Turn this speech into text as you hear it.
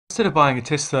Instead of buying a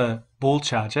Tesla ball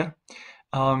charger,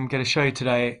 I'm going to show you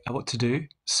today what to do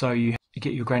so you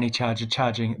get your granny charger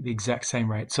charging at the exact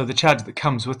same rate. So the charger that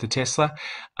comes with the Tesla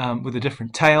with a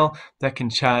different tail, that can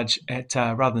charge at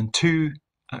rather than 2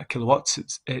 kilowatts,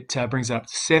 it brings it up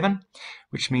to 7,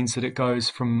 which means that it goes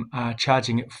from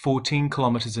charging at 14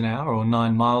 kilometers an hour or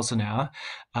 9 miles an hour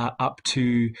up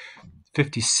to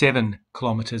 57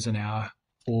 kilometers an hour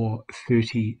or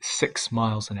 36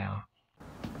 miles an hour.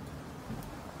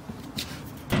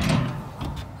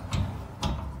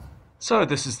 So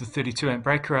this is the 32 amp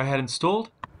breaker I had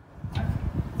installed.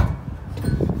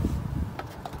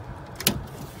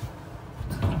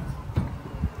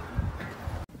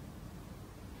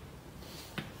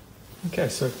 Okay,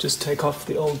 so just take off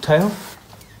the old tail.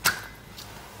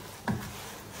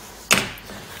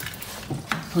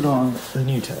 Put on the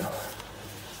new tail.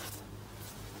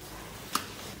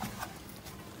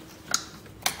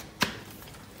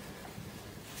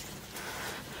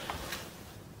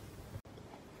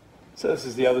 So this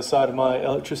is the other side of my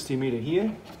electricity meter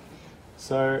here.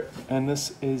 So, and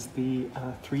this is the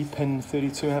 3-pin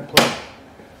 32 amp plug.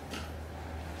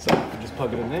 So I just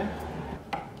plug it in there.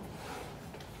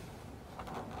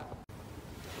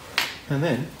 And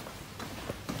then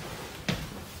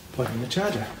plug in the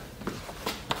charger.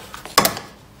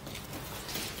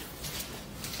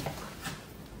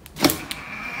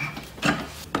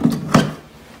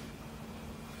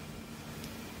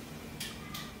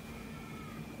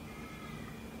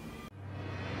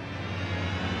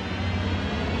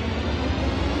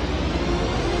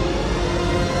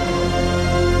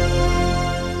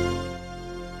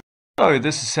 So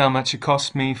this is how much it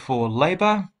cost me for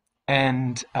labor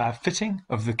and fitting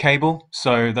of the cable.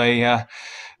 So they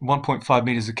 1.5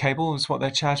 meters of cable is what they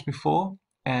charged me for,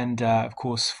 and of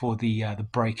course for the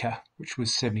breaker, which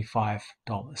was $75.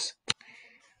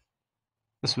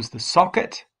 This was the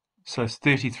socket, so it's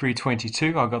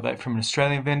 3322. I got that from an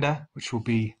Australian vendor, which will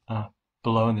be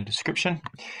below in the description.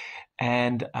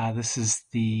 And this is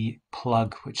the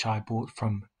plug which I bought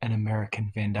from an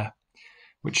American vendor,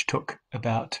 which took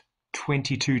about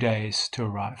 22 days to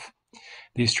arrive.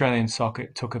 The Australian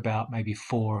socket took about maybe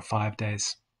 4 or 5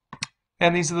 days.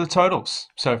 And these are the totals.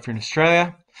 So if you're in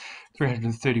Australia,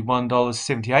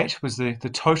 $331.78 was the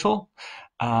total.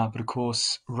 But of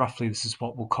course, roughly this is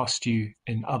what will cost you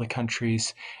in other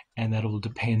countries, and that all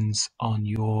depends on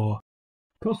your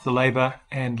cost of labor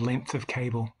and length of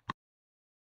cable.